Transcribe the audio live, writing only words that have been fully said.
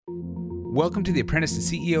Welcome to the Apprentice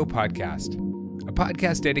to CEO podcast, a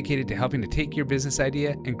podcast dedicated to helping to take your business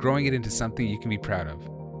idea and growing it into something you can be proud of.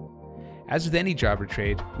 As with any job or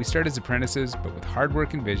trade, we start as apprentices, but with hard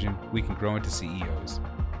work and vision, we can grow into CEOs.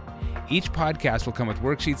 Each podcast will come with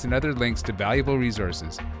worksheets and other links to valuable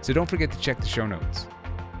resources, so don't forget to check the show notes.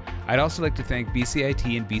 I'd also like to thank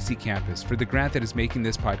BCIT and BC Campus for the grant that is making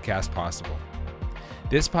this podcast possible.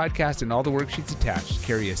 This podcast and all the worksheets attached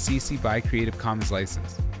carry a CC BY Creative Commons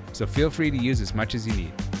license, so feel free to use as much as you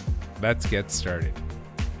need. Let's get started.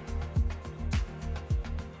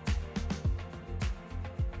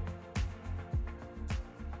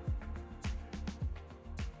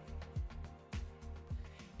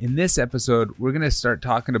 In this episode, we're going to start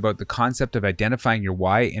talking about the concept of identifying your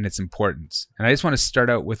why and its importance. And I just want to start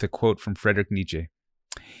out with a quote from Friedrich Nietzsche.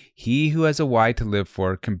 "He who has a why to live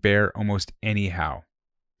for can bear almost any how."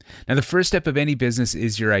 Now, the first step of any business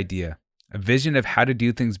is your idea, a vision of how to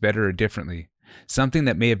do things better or differently, something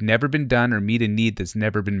that may have never been done or meet a need that's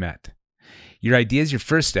never been met. Your idea is your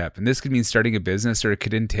first step, and this could mean starting a business or it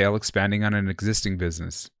could entail expanding on an existing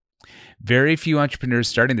business. Very few entrepreneurs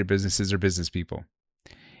starting their businesses are business people.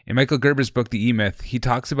 In Michael Gerber's book, The E-Myth, he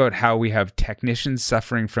talks about how we have technicians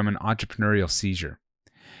suffering from an entrepreneurial seizure.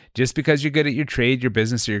 Just because you're good at your trade, your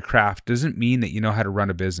business, or your craft doesn't mean that you know how to run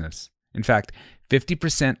a business. In fact,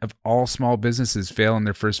 50% of all small businesses fail in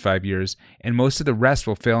their first 5 years, and most of the rest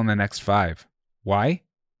will fail in the next 5. Why?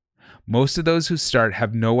 Most of those who start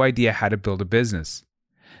have no idea how to build a business.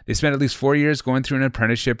 They spend at least 4 years going through an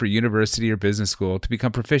apprenticeship or university or business school to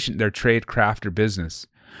become proficient in their trade, craft, or business.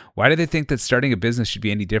 Why do they think that starting a business should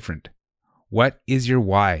be any different? What is your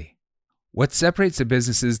why? What separates the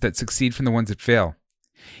businesses that succeed from the ones that fail?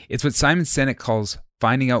 It's what Simon Sinek calls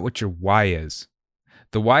finding out what your why is.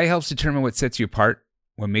 The why helps determine what sets you apart,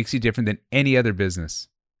 what makes you different than any other business.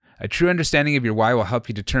 A true understanding of your why will help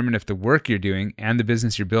you determine if the work you're doing and the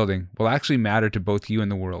business you're building will actually matter to both you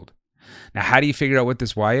and the world. Now, how do you figure out what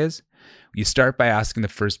this why is? You start by asking the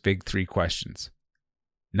first big 3 questions.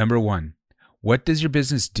 Number 1, what does your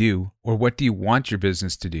business do, or what do you want your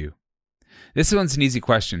business to do? This one's an easy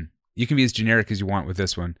question. You can be as generic as you want with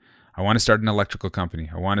this one. I want to start an electrical company.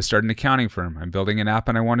 I want to start an accounting firm. I'm building an app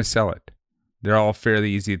and I want to sell it. They're all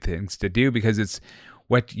fairly easy things to do because it's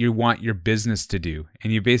what you want your business to do.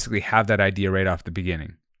 And you basically have that idea right off the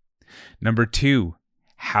beginning. Number 2,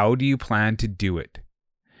 how do you plan to do it?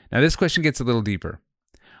 Now, this question gets a little deeper.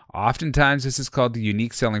 Oftentimes, this is called the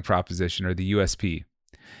unique selling proposition, or the USP.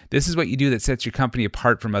 This is what you do that sets your company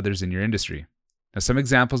apart from others in your industry. Now, some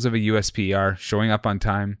examples of a USP are showing up on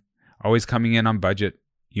time, always coming in on budget,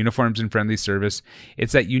 uniforms and friendly service.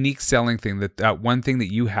 It's that unique selling thing, that one thing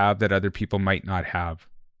that you have that other people might not have.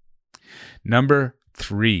 Number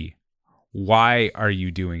 3, why are you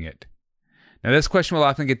doing it? Now, this question will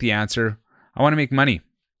often get the answer, I want to make money.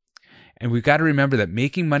 And we've got to remember that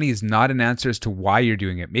making money is not an answer as to why you're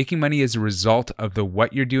doing it. Making money is a result of the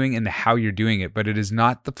what you're doing and the how you're doing it, but it is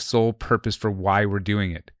not the sole purpose for why we're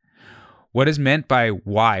doing it. What is meant by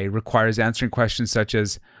why requires answering questions such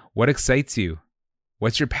as, what excites you?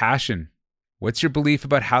 What's your passion? What's your belief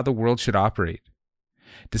about how the world should operate?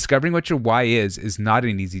 Discovering what your why is not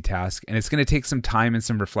an easy task, and it's going to take some time and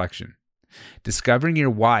some reflection. Discovering your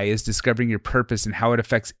why is discovering your purpose and how it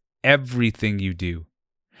affects everything you do.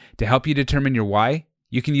 To help you determine your why,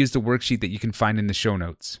 you can use the worksheet that you can find in the show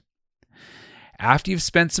notes. After you've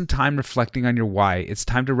spent some time reflecting on your why, it's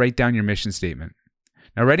time to write down your mission statement.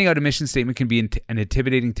 Now, writing out a mission statement can be an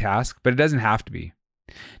intimidating task, but it doesn't have to be.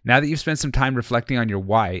 Now that you've spent some time reflecting on your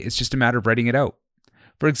why, it's just a matter of writing it out.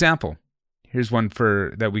 For example, here's one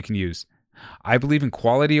that we can use. I believe in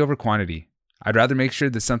quality over quantity. I'd rather make sure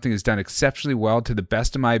that something is done exceptionally well to the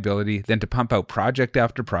best of my ability than to pump out project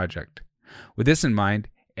after project. With this in mind,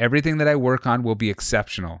 everything that I work on will be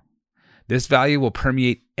exceptional. This value will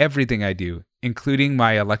permeate everything I do, including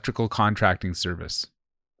my electrical contracting service.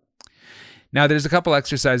 Now, there's a couple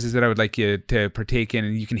exercises that I would like you to partake in,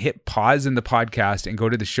 and you can hit pause in the podcast and go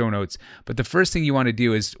to the show notes. But the first thing you want to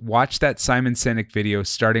do is watch that Simon Sinek video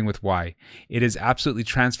starting with why. It is absolutely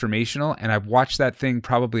transformational, and I've watched that thing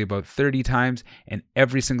probably about 30 times, and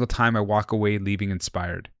every single time I walk away leaving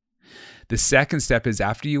inspired. The second step is,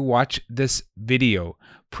 after you watch this video,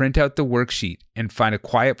 print out the worksheet and find a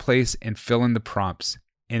quiet place and fill in the prompts.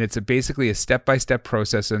 And it's basically a step-by-step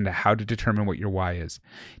process into how to determine what your why is.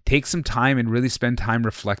 Take some time and really spend time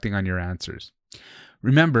reflecting on your answers.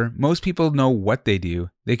 Remember, most people know what they do.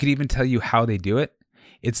 They could even tell you how they do it.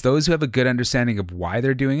 It's those who have a good understanding of why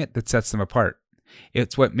they're doing it that sets them apart.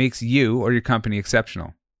 It's what makes you or your company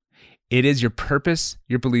exceptional. It is your purpose,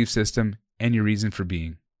 your belief system, and your reason for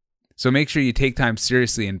being. So make sure you take time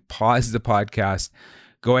seriously and pause the podcast.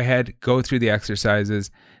 Go ahead, go through the exercises.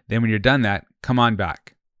 Then when you're done that, come on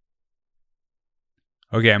back.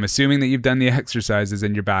 Okay, I'm assuming that you've done the exercises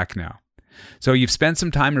and you're back now. So you've spent some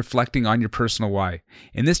time reflecting on your personal why.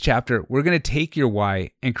 In this chapter, we're going to take your why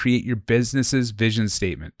and create your business's vision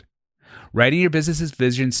statement. Writing your business's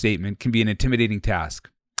vision statement can be an intimidating task.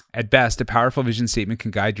 At best, a powerful vision statement can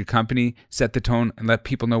guide your company, set the tone, and let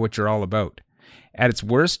people know what you're all about. At its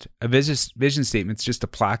worst, a vision statement is just a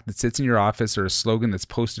plaque that sits in your office or a slogan that's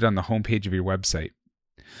posted on the homepage of your website.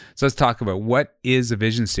 So let's talk about what is a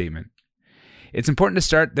vision statement. It's important to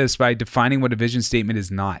start this by defining what a vision statement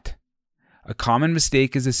is not. A common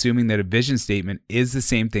mistake is assuming that a vision statement is the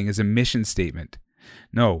same thing as a mission statement.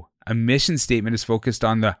 No, a mission statement is focused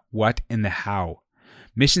on the what and the how.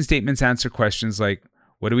 Mission statements answer questions like,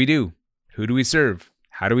 what do we do? Who do we serve?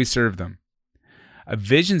 How do we serve them? A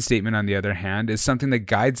vision statement, on the other hand, is something that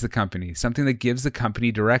guides the company, something that gives the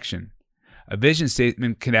company direction. A vision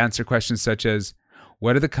statement can answer questions such as,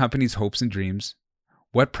 what are the company's hopes and dreams?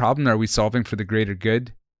 What problem are we solving for the greater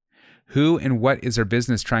good? Who and what is our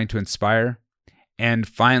business trying to inspire? And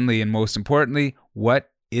finally, and most importantly,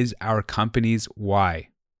 what is our company's why?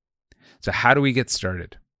 So how do we get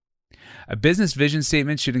started? A business vision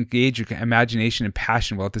statement should engage your imagination and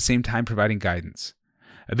passion while at the same time providing guidance.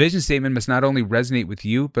 A vision statement must not only resonate with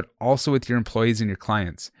you, but also with your employees and your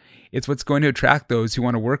clients. It's what's going to attract those who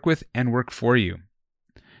want to work with and work for you.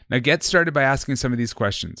 Now get started by asking some of these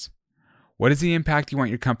questions. What is the impact you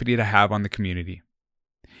want your company to have on the community?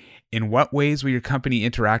 In what ways will your company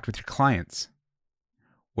interact with your clients?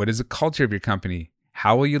 What is the culture of your company?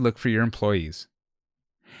 How will you look for your employees?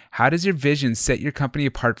 How does your vision set your company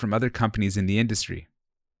apart from other companies in the industry?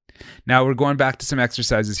 Now we're going back to some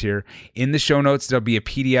exercises here. In the show notes, there'll be a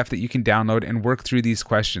PDF that you can download and work through these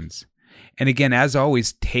questions. And again, as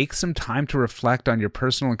always, take some time to reflect on your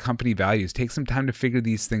personal and company values. Take some time to figure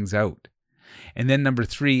these things out. And then number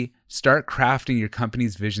 3, start crafting your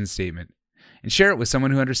company's vision statement and share it with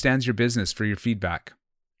someone who understands your business for your feedback.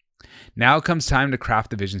 Now comes time to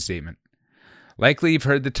craft the vision statement. Likely you've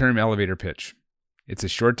heard the term elevator pitch. It's a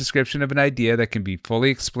short description of an idea that can be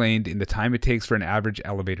fully explained in the time it takes for an average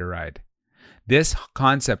elevator ride. This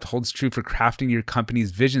concept holds true for crafting your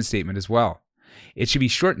company's vision statement as well. It should be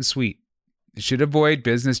short and sweet. It should avoid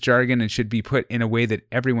business jargon and should be put in a way that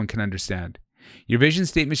everyone can understand. Your vision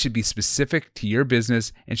statement should be specific to your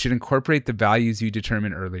business and should incorporate the values you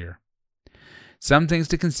determined earlier. Some things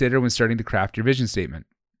to consider when starting to craft your vision statement.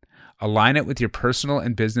 Align it with your personal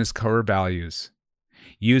and business core values.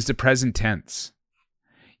 Use the present tense.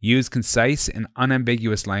 Use concise and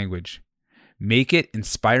unambiguous language. Make it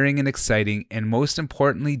inspiring and exciting, and most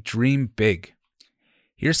importantly, dream big.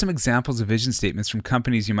 Here's some examples of vision statements from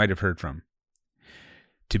companies you might have heard from.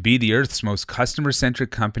 To be the Earth's most customer-centric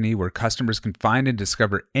company where customers can find and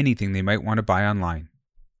discover anything they might want to buy online.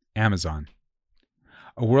 Amazon.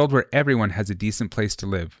 A world where everyone has a decent place to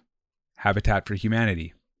live. Habitat for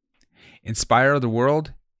Humanity. Inspire the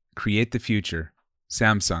world, create the future.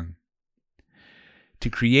 Samsung. To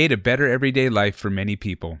create a better everyday life for many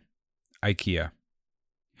people. IKEA.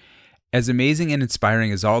 As amazing and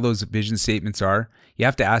inspiring as all those vision statements are, you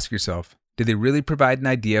have to ask yourself, do they really provide an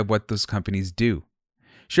idea of what those companies do?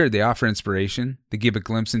 Sure, they offer inspiration, they give a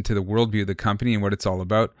glimpse into the worldview of the company and what it's all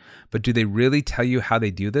about, but do they really tell you how they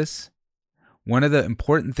do this? One of the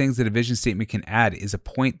important things that a vision statement can add is a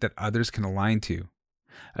point that others can align to.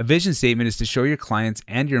 A vision statement is to show your clients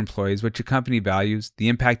and your employees what your company values, the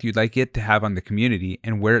impact you'd like it to have on the community,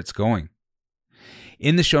 and where it's going.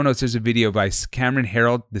 In the show notes, there's a video by Cameron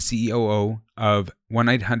Herold, the CEO of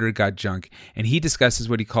 1-800-GOT-JUNK, and he discusses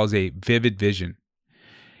what he calls a vivid vision.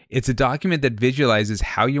 It's a document that visualizes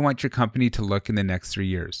how you want your company to look in the next 3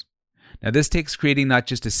 years. Now, this takes creating not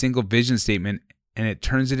just a single vision statement, and it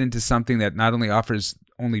turns it into something that not only offers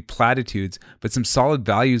only platitudes, but some solid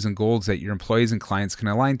values and goals that your employees and clients can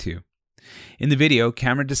align to. In the video,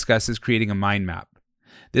 Cameron discusses creating a mind map.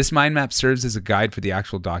 This mind map serves as a guide for the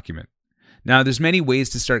actual document. Now, there's many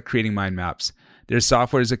ways to start creating mind maps. There's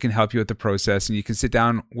softwares that can help you with the process, and you can sit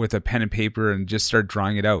down with a pen and paper and just start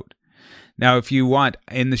drawing it out. Now, if you want,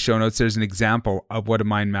 in the show notes, there's an example of what a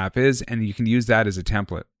mind map is, and you can use that as a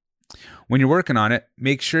template. When you're working on it,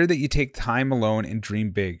 make sure that you take time alone and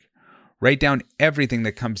dream big. Write down everything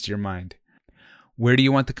that comes to your mind. Where do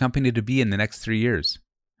you want the company to be in the next 3 years?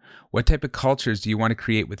 What type of cultures do you want to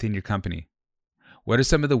create within your company? What are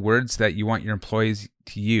some of the words that you want your employees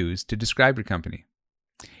to use to describe your company?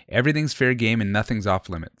 Everything's fair game and nothing's off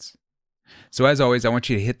limits. So as always, I want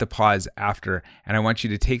you to hit the pause after, and I want you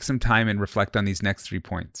to take some time and reflect on these next 3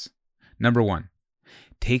 points. Number 1,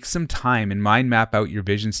 take some time and mind map out your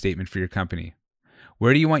vision statement for your company.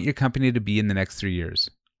 Where do you want your company to be in the next 3 years?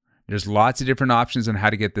 There's lots of different options on how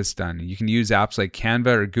to get this done. You can use apps like Canva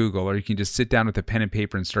or Google, or you can just sit down with a pen and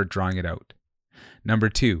paper and start drawing it out. Number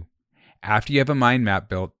 2, after you have a mind map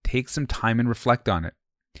built, take some time and reflect on it.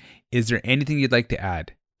 Is there anything you'd like to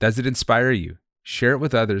add? Does it inspire you? Share it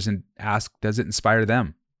with others and ask, does it inspire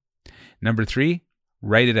them? Number 3,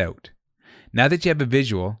 write it out. Now that you have a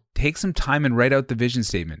visual, take some time and write out the vision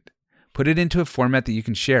statement. Put it into a format that you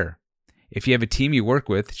can share. If you have a team you work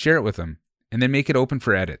with, share it with them, and then make it open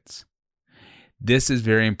for edits. This is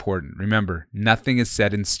very important. Remember, nothing is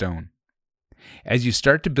set in stone. As you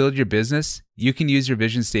start to build your business, you can use your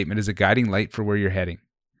vision statement as a guiding light for where you're heading.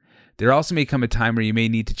 There also may come a time where you may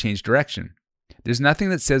need to change direction. There's nothing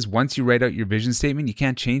that says once you write out your vision statement, you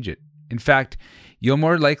can't change it. In fact, you'll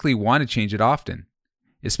more likely want to change it often.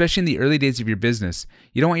 Especially in the early days of your business,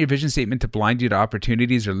 you don't want your vision statement to blind you to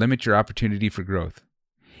opportunities or limit your opportunity for growth.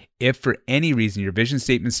 If for any reason your vision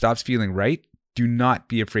statement stops feeling right, do not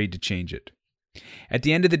be afraid to change it. At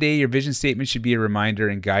the end of the day, your vision statement should be a reminder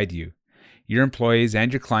and guide you, your employees,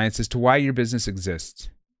 and your clients as to why your business exists.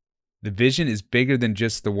 The vision is bigger than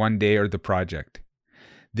just the one day or the project.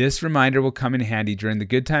 This reminder will come in handy during the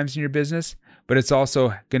good times in your business, but it's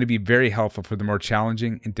also going to be very helpful for the more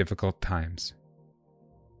challenging and difficult times.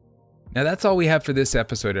 Now that's all we have for this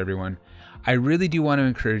episode, everyone. I really do want to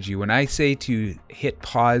encourage you. When I say to hit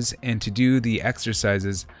pause and to do the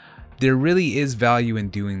exercises, there really is value in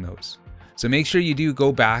doing those. So make sure you do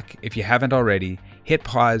go back if you haven't already, hit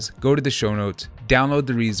pause, go to the show notes, download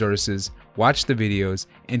the resources, watch the videos,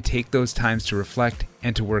 and take those times to reflect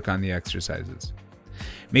and to work on the exercises.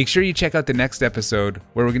 Make sure you check out the next episode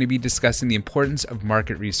where we're going to be discussing the importance of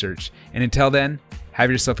market research. And until then, have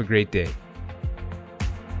yourself a great day.